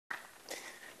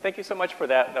Thank you so much for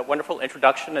that wonderful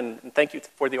introduction, and thank you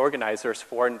for the organizers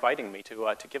for inviting me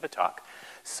to give a talk.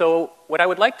 So what I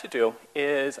would like to do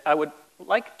is I would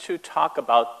like to talk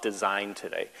about design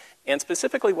today. And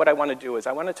specifically what I want to do is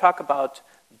I want to talk about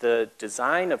the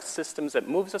design of systems that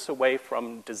moves us away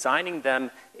from designing them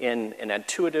in an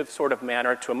intuitive sort of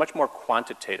manner to a much more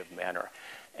quantitative manner.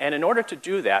 And in order to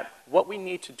do that, what we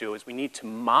need to do is we need to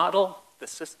model the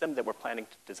system that we're planning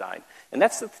to design. And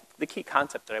that's the key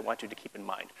concept that I want you to keep in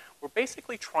mind. We're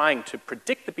basically trying to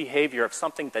predict the behavior of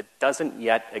something that doesn't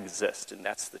yet exist, and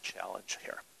that's the challenge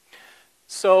here.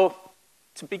 So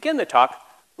to begin the talk,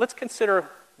 let's consider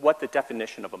what the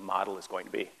definition of a model is going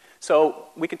to be. So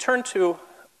we can turn to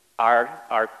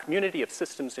our community of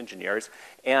systems engineers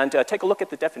and take a look at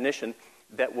the definition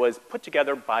that was put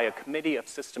together by a committee of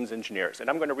systems engineers. And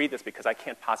I'm going to read this because I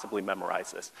can't possibly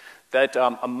memorize this. That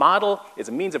a model is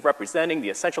a means of representing the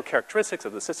essential characteristics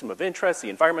of the system of interest, the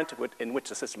environment in which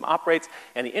the system operates,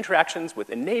 and the interactions with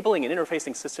enabling and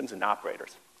interfacing systems and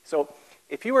operators. So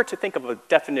if you were to think of a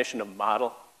definition of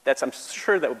model, I'm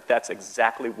sure that that's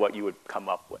exactly what you would come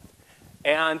up with.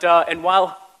 And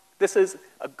while this is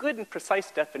a good and precise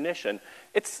definition,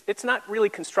 it's not really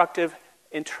constructive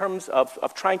in terms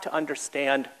of trying to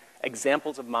understand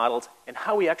examples of models and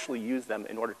how we actually use them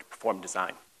in order to perform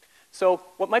design. So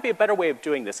what might be a better way of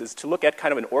doing this is to look at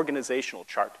kind of an organizational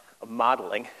chart of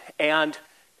modeling and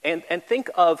think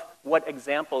of what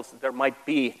examples there might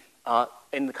be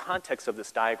in the context of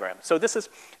this diagram. So at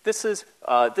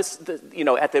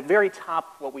the very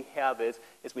top, what we have is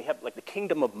we have like the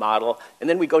kingdom of model, and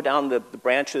then we go down the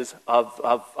branches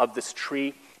of this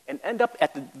tree and end up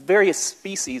at the various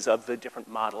species of the different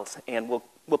models, and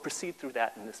we'll proceed through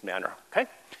that in this manner, okay?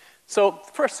 So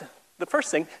the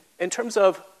first thing, in terms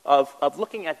of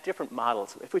looking at different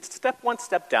models, if we step one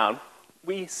step down,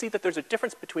 we see that there's a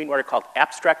difference between what are called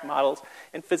abstract models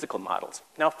and physical models.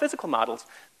 Now, physical models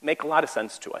make a lot of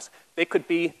sense to us. They could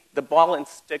be the ball and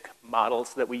stick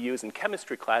models that we use in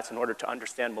chemistry class in order to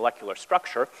understand molecular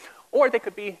structure, or they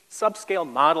could be subscale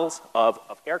models of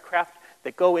aircraft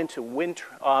that go into wind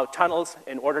tunnels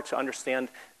in order to understand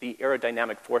the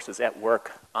aerodynamic forces at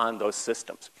work on those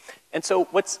systems. And so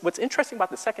what's interesting about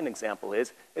the second example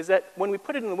is that when we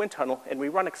put it in the wind tunnel and we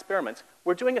run experiments,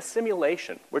 we're doing a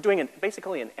simulation. We're doing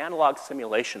basically an analog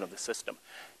simulation of the system.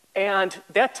 And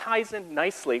that ties in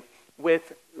nicely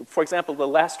with, for example, the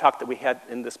last talk that we had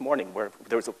in this morning, where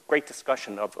there was a great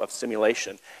discussion of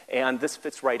simulation, and this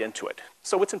fits right into it.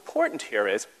 So what's important here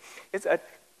is that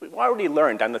we've already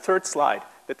learned on the third slide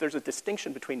that there's a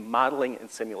distinction between modeling and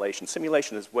simulation.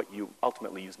 Simulation is what you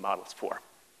ultimately use models for,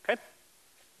 okay?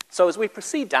 So as we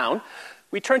proceed down,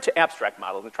 we turn to abstract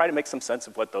models and try to make some sense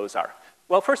of what those are.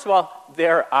 Well, first of all,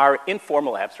 there are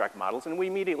informal abstract models, and we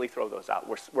immediately throw those out.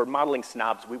 We're modeling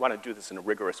snobs. We want to do this in a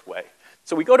rigorous way.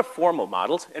 So we go to formal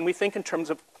models, and we think in terms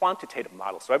of quantitative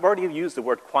models. So I've already used the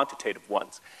word quantitative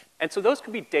ones. And so those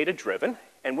can be data-driven,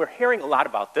 and we're hearing a lot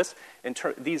about this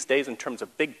these days in terms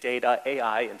of big data,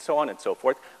 AI, and so on and so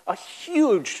forth. A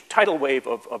huge tidal wave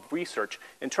of research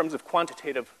in terms of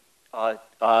quantitative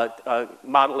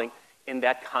modeling in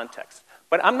that context.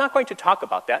 But I'm not going to talk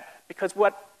about that because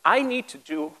what I need to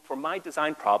do for my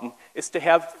design problem is to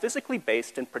have physically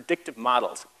based and predictive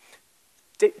models.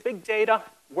 Big data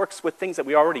works with things that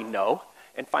we already know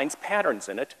and finds patterns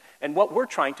in it. And what we're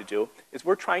trying to do is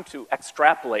we're trying to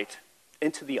extrapolate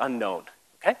into the unknown,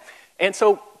 okay? And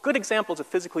so good examples of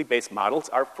physically based models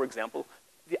are, for example,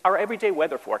 our everyday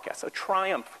weather forecast, a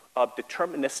triumph of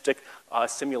deterministic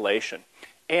simulation.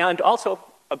 And also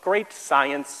a great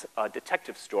science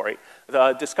detective story,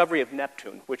 the discovery of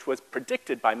Neptune, which was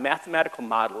predicted by mathematical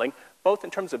modeling, both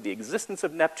in terms of the existence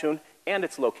of Neptune and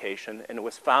its location, and it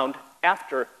was found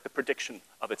after the prediction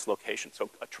of its location. So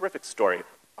a terrific story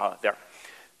there.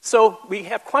 So we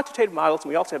have quantitative models, and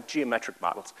we also have geometric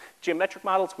models. Geometric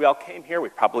models, we all came here. We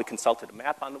probably consulted a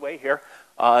map on the way here.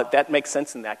 That makes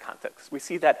sense in that context. We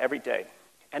see that every day.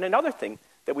 And another thing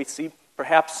that we see,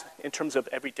 perhaps in terms of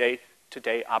everyday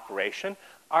today operation,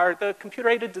 are the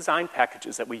computer-aided design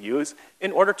packages that we use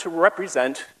in order to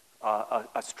represent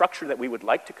a structure that we would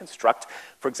like to construct,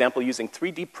 for example, using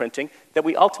 3D printing, that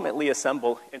we ultimately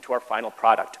assemble into our final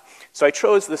product. So I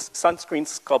chose this sunscreen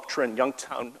sculpture in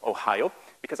Youngstown, Ohio,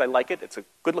 because I like it. It's a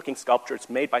good-looking sculpture. It's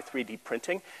made by 3D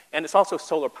printing, and it's also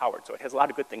solar-powered, so it has a lot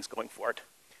of good things going for it.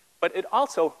 But it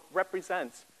also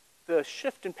represents the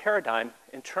shift in paradigm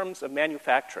in terms of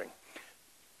manufacturing.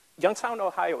 Youngstown,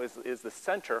 Ohio is the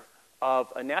center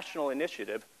of a national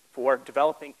initiative for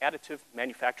developing additive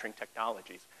manufacturing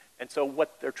technologies. And so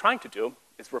what they're trying to do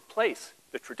is replace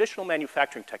the traditional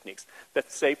manufacturing techniques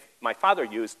that, say, my father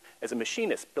used as a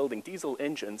machinist building diesel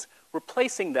engines,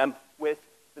 replacing them with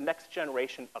the next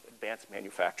generation of advanced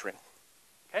manufacturing.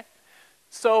 Okay?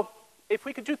 So if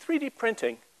we could do 3D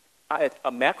printing at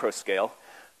a macro scale,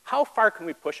 how far can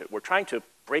we push it? We're trying to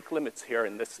break limits here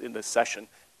in this session.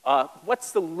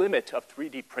 What's the limit of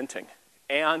 3D printing?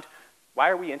 And why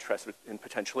are we interested in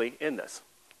potentially in this?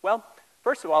 Well,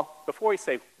 first of all, before we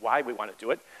say why we want to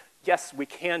do it, yes, we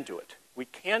can do it. We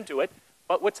can do it,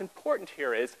 but what's important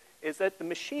here is that the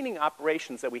machining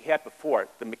operations that we had before,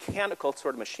 the mechanical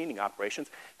sort of machining operations,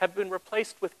 have been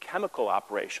replaced with chemical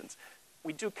operations.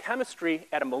 We do chemistry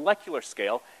at a molecular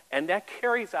scale, and that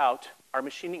carries out our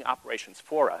machining operations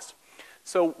for us.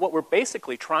 So what we're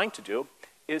basically trying to do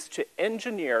is to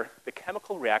engineer the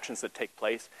chemical reactions that take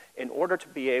place in order to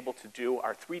be able to do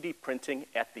our 3D printing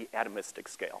at the atomistic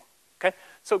scale. Okay?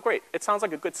 So great. It sounds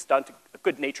like a good stunt, a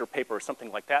good Nature paper or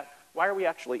something like that. Why are we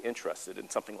actually interested in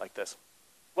something like this?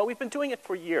 Well, we've been doing it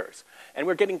for years, and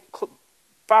we're getting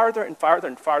farther and farther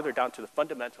and farther down to the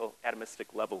fundamental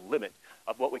atomistic level limit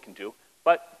of what we can do.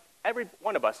 But every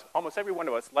one of us, almost every one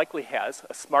of us, likely has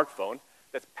a smartphone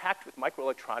that's packed with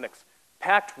microelectronics,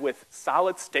 packed with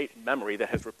solid-state memory that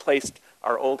has replaced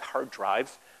our old hard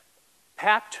drives,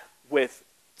 packed with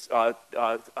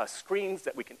screens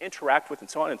that we can interact with, and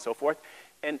so on and so forth.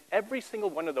 And every single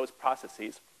one of those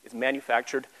processes is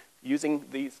manufactured using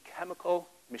these chemical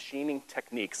machining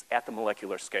techniques at the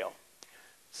molecular scale.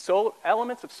 So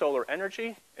elements of solar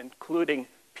energy, including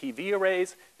PV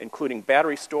arrays, including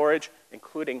battery storage,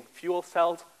 including fuel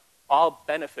cells, all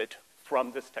benefit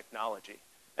from this technology.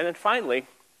 And then finally,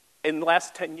 in the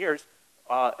last 10 years,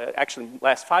 actually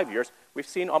last 5 years, we've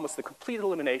seen almost the complete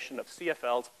elimination of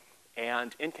CFLs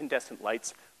and incandescent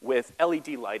lights with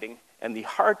LED lighting. And the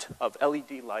heart of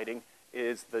LED lighting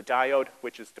is the diode,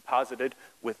 which is deposited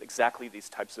with exactly these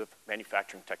types of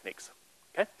manufacturing techniques.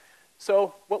 Okay?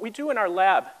 So what we do in our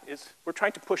lab is we're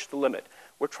trying to push the limit.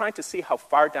 We're trying to see how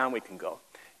far down we can go.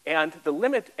 And the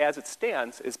limit as it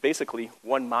stands is basically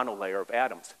one monolayer of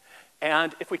atoms.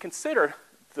 And if we consider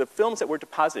the films that we're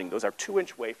depositing, those are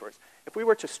 2-inch wafers, if we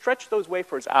were to stretch those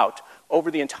wafers out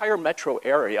over the entire metro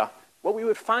area, what we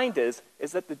would find is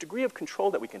that the degree of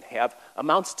control that we can have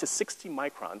amounts to 60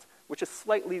 microns, which is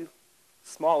slightly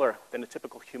smaller than a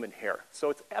typical human hair. So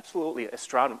it's absolutely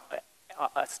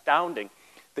astounding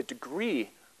the degree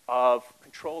of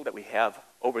control that we have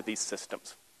over these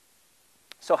systems.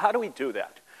 So how do we do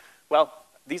that? Well,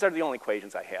 these are the only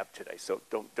equations I have today, so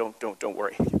don't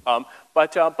worry.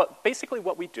 But basically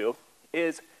what we do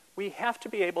is we have to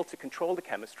be able to control the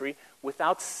chemistry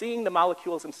without seeing the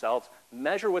molecules themselves,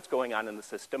 measure what's going on in the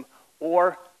system,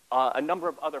 or a number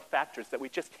of other factors that we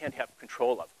just can't have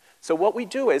control of. So what we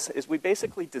do is we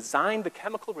basically design the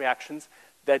chemical reactions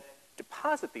that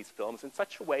deposit these films in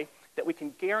such a way that we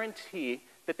can guarantee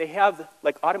that they have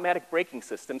like automatic braking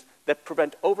systems that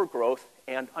prevent overgrowth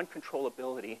and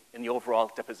uncontrollability in the overall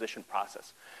deposition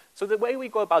process. So the way we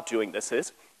go about doing this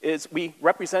is we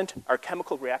represent our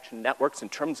chemical reaction networks in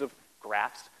terms of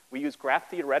graphs. We use graph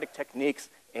theoretic techniques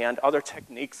and other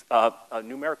techniques,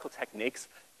 numerical techniques,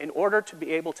 in order to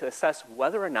be able to assess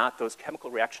whether or not those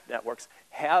chemical reaction networks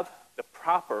have the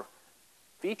proper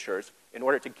features in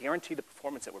order to guarantee the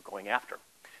performance that we're going after.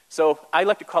 So I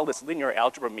like to call this linear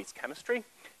algebra meets chemistry.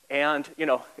 And you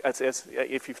know,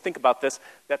 if you think about this,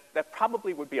 that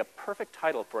probably would be a perfect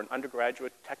title for an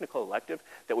undergraduate technical elective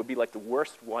that would be like the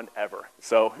worst one ever.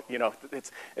 So you know,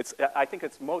 I think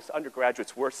it's most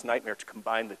undergraduates' worst nightmare to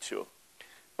combine the two.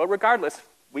 But regardless,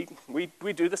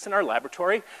 we do this in our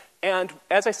laboratory. And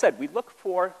as I said, we look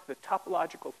for the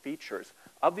topological features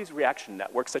of these reaction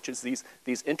networks, such as these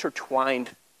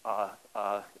intertwined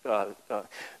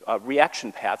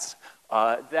reaction paths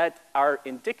that are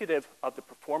indicative of the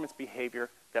performance behavior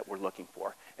that we're looking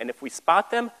for. And if we spot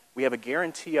them, we have a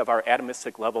guarantee of our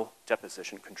atomistic level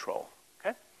deposition control.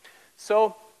 Okay?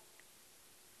 So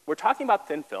we're talking about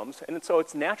thin films, and so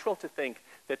it's natural to think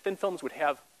that thin films would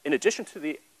have, in addition to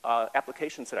the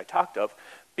applications that I talked of,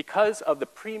 because of the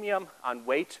premium on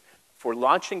weight for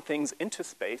launching things into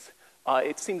space,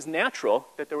 it seems natural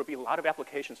that there would be a lot of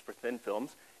applications for thin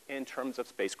films in terms of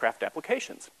spacecraft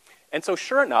applications. And so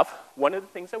sure enough, one of the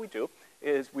things that we do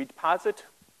is we deposit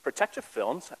protective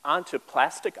films onto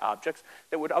plastic objects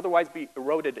that would otherwise be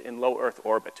eroded in low Earth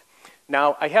orbit.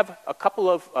 Now, I have a couple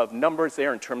of numbers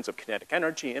there in terms of kinetic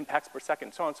energy, impacts per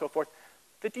second, so on and so forth.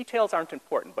 The details aren't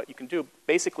important, but you can do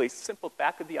basically simple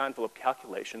back-of-the-envelope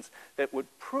calculations that would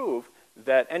prove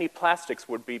that any plastics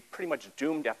would be pretty much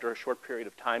doomed after a short period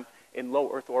of time in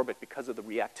low Earth orbit because of the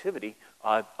reactivity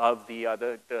of the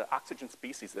oxygen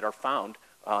species that are found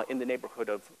in the neighborhood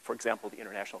of, for example, the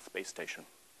International Space Station.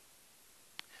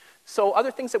 So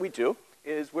other things that we do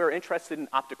is we're interested in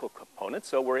optical components.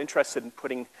 So we're interested in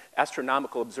putting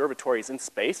astronomical observatories in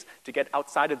space to get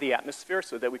outside of the atmosphere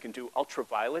so that we can do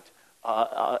ultraviolet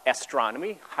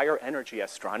astronomy, higher energy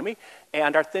astronomy.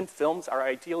 And our thin films are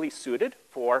ideally suited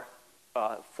for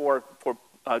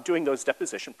doing those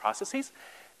deposition processes,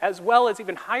 as well as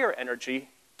even higher energy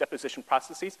deposition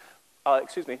processes,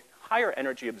 higher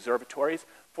energy observatories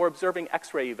for observing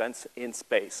X-ray events in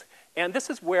space. And this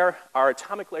is where our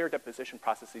atomic layer deposition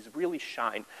processes really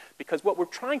shine, because what we're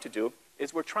trying to do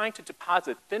is we're trying to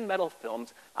deposit thin metal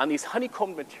films on these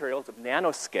honeycomb materials of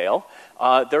nanoscale.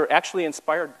 They're actually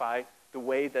inspired by the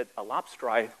way that a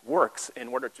lobster works in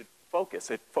order to focus.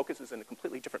 It focuses in a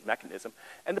completely different mechanism.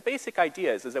 And the basic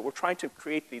idea is that we're trying to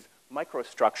create these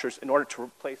microstructures in order to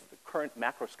replace the current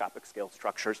macroscopic scale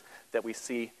structures that we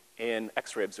see in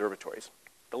X-ray observatories.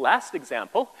 The last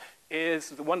example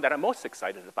is the one that I'm most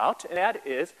excited about, and that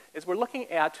is we're looking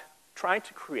at trying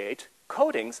to create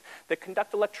coatings that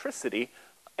conduct electricity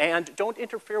and don't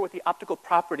interfere with the optical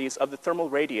properties of the thermal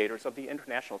radiators of the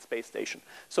International Space Station.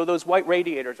 So those white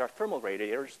radiators are thermal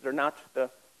radiators. They're not the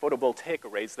photovoltaic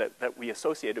arrays that we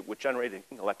associated with generating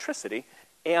electricity.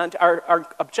 And our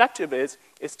objective is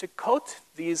to coat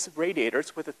these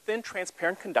radiators with a thin,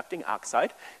 transparent conducting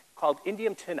oxide called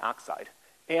indium tin oxide.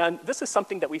 And this is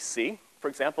something that we see. For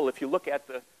example, if you look at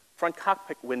the front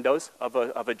cockpit windows of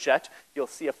a jet, you'll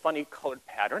see a funny colored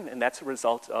pattern, and that's a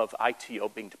result of ITO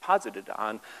being deposited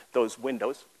on those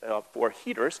windows for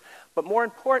heaters. But more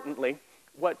importantly,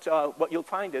 what you'll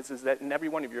find is that in every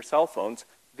one of your cell phones,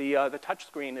 the touch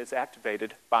screen is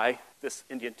activated by this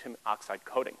indium tin oxide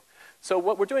coating. So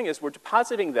what we're doing is we're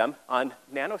depositing them on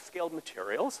nanoscaled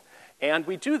materials, and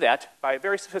we do that by a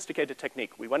very sophisticated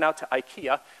technique. We went out to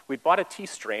IKEA, we bought a tea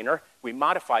strainer, we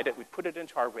modified it, we put it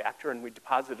into our reactor, and we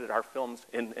deposited our films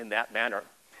in that manner.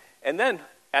 And then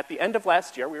at the end of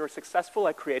last year, we were successful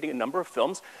at creating a number of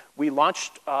films. We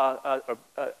launched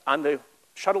on the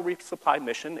shuttle resupply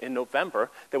mission in November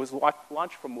that was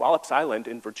launched from Wallops Island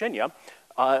in Virginia.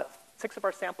 6 of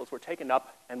our samples were taken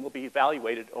up and will be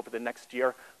evaluated over the next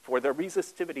year for their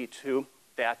resistivity to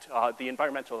the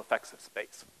environmental effects of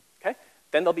space. Okay?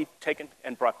 Then they'll be taken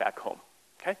and brought back home.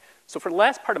 Okay? So for the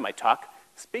last part of my talk,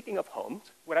 speaking of homes,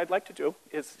 what I'd like to do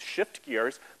is shift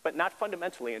gears, but not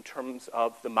fundamentally in terms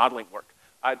of the modeling work.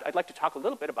 I'd like to talk a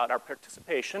little bit about our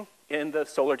participation in the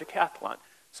Solar Decathlon.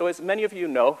 So as many of you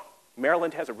know,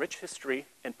 Maryland has a rich history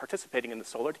in participating in the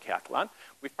Solar Decathlon.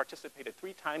 We've participated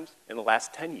 3 times in the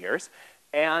last 10 years.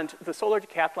 And the Solar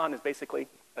Decathlon is basically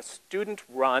a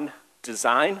student-run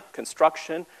design,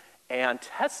 construction, and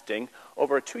testing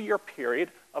over a 2-year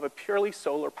period of a purely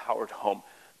solar-powered home.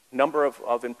 Number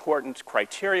of important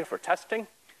criteria for testing.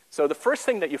 So the first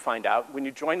thing that you find out when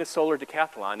you join the Solar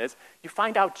Decathlon is you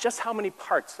find out just how many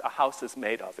parts a house is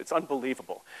made of. It's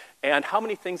unbelievable. And how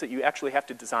many things that you actually have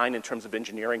to design in terms of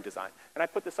engineering design. And I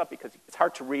put this up because it's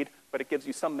hard to read, but it gives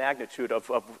you some magnitude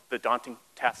of the daunting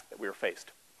task that we were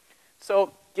faced.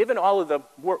 So given all of the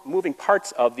moving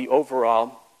parts of the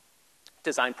overall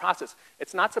design process,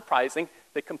 it's not surprising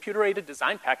that computer-aided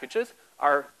design packages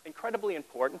are incredibly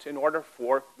important in order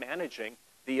for managing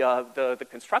the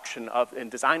construction and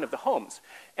design of the homes,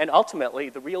 and ultimately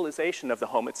the realization of the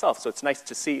home itself. So it's nice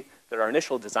to see that our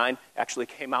initial design actually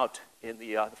came out in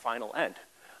the final end.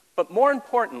 But more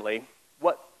importantly,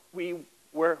 what we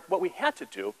had to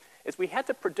do is we had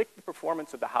to predict the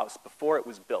performance of the house before it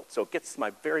was built. So it gets to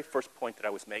my very first point that I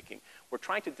was making. We're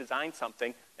trying to design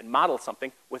something and model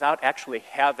something without actually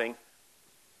having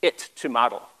it to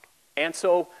model. And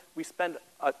so we spend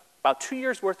about 2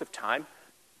 years worth of time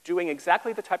doing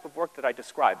exactly the type of work that I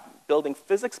described, building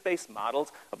physics-based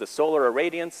models of the solar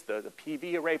irradiance, the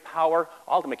PV array power,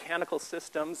 all the mechanical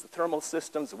systems, the thermal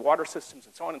systems, the water systems,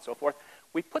 and so on and so forth.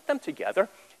 We put them together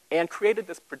and created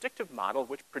this predictive model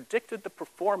which predicted the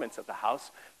performance of the house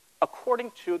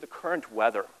according to the current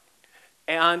weather.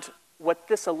 And what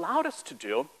this allowed us to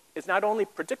do is not only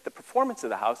predict the performance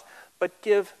of the house, but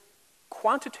give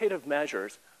quantitative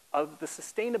measures of the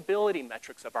sustainability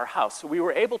metrics of our house. So we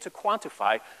were able to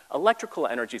quantify electrical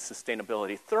energy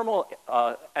sustainability, thermal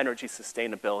energy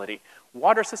sustainability,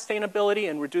 water sustainability,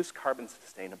 and reduced carbon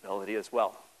sustainability as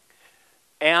well.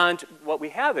 And what we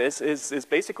have is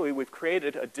basically we've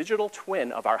created a digital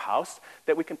twin of our house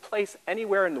that we can place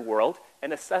anywhere in the world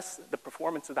and assess the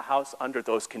performance of the house under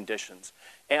those conditions.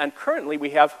 And currently we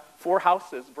have 4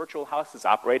 houses, virtual houses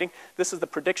operating. This is the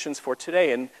predictions for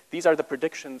today, and these are the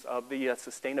predictions of the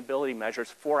sustainability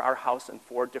measures for our house in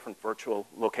 4 different virtual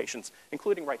locations,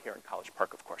 including right here in College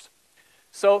Park, of course.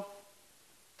 So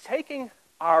taking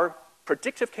our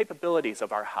predictive capabilities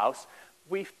of our house,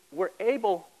 we were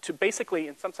able to basically,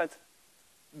 in some sense,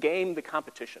 game the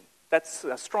competition. That's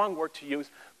a strong word to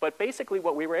use, but basically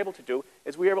what we were able to do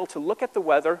is we were able to look at the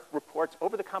weather reports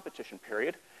over the competition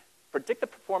period, predict the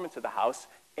performance of the house,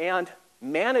 and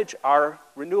manage our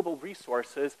renewable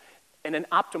resources in an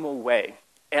optimal way.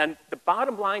 And the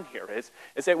bottom line here is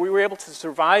that we were able to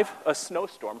survive a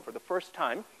snowstorm for the first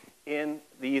time in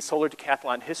the Solar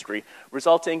Decathlon history,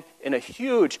 resulting in a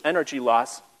huge energy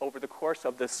loss over the course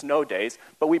of the snow days.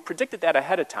 But we predicted that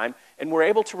ahead of time, and were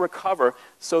able to recover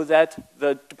so that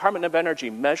the Department of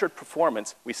Energy measured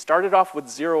performance. We started off with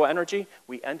 0 energy.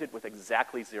 We ended with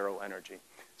exactly 0 energy.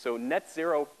 So net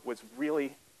zero was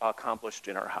really accomplished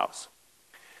in our house.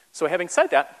 So having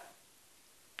said that,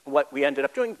 what we ended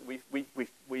up doing,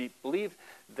 we believe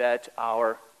that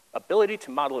our ability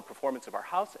to model the performance of our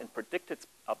house and predict its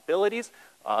abilities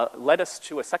led us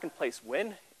to a second place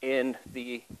win in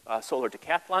the Solar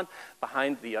Decathlon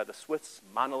behind the Swiss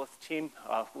Monolith team.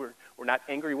 We're not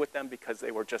angry with them because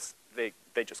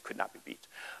they just could not be beat.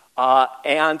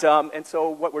 And so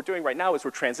what we're doing right now is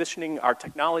we're transitioning our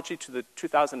technology to the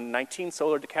 2019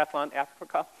 Solar Decathlon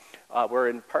Africa. We're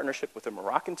in partnership with the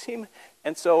Moroccan team.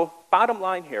 And so bottom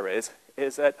line here is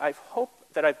that I hope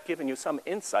that I've given you some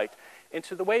insight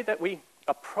into the way that we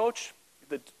approach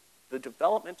the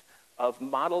development of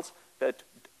models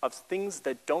of things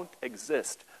that don't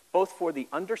exist, both for the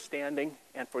understanding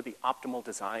and for the optimal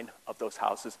design of those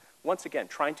houses. Once again,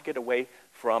 trying to get away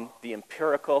from the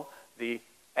empirical, the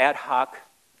ad hoc,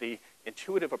 the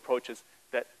intuitive approaches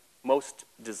that most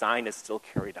design is still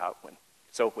carried out with.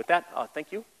 So with that,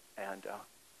 thank you, and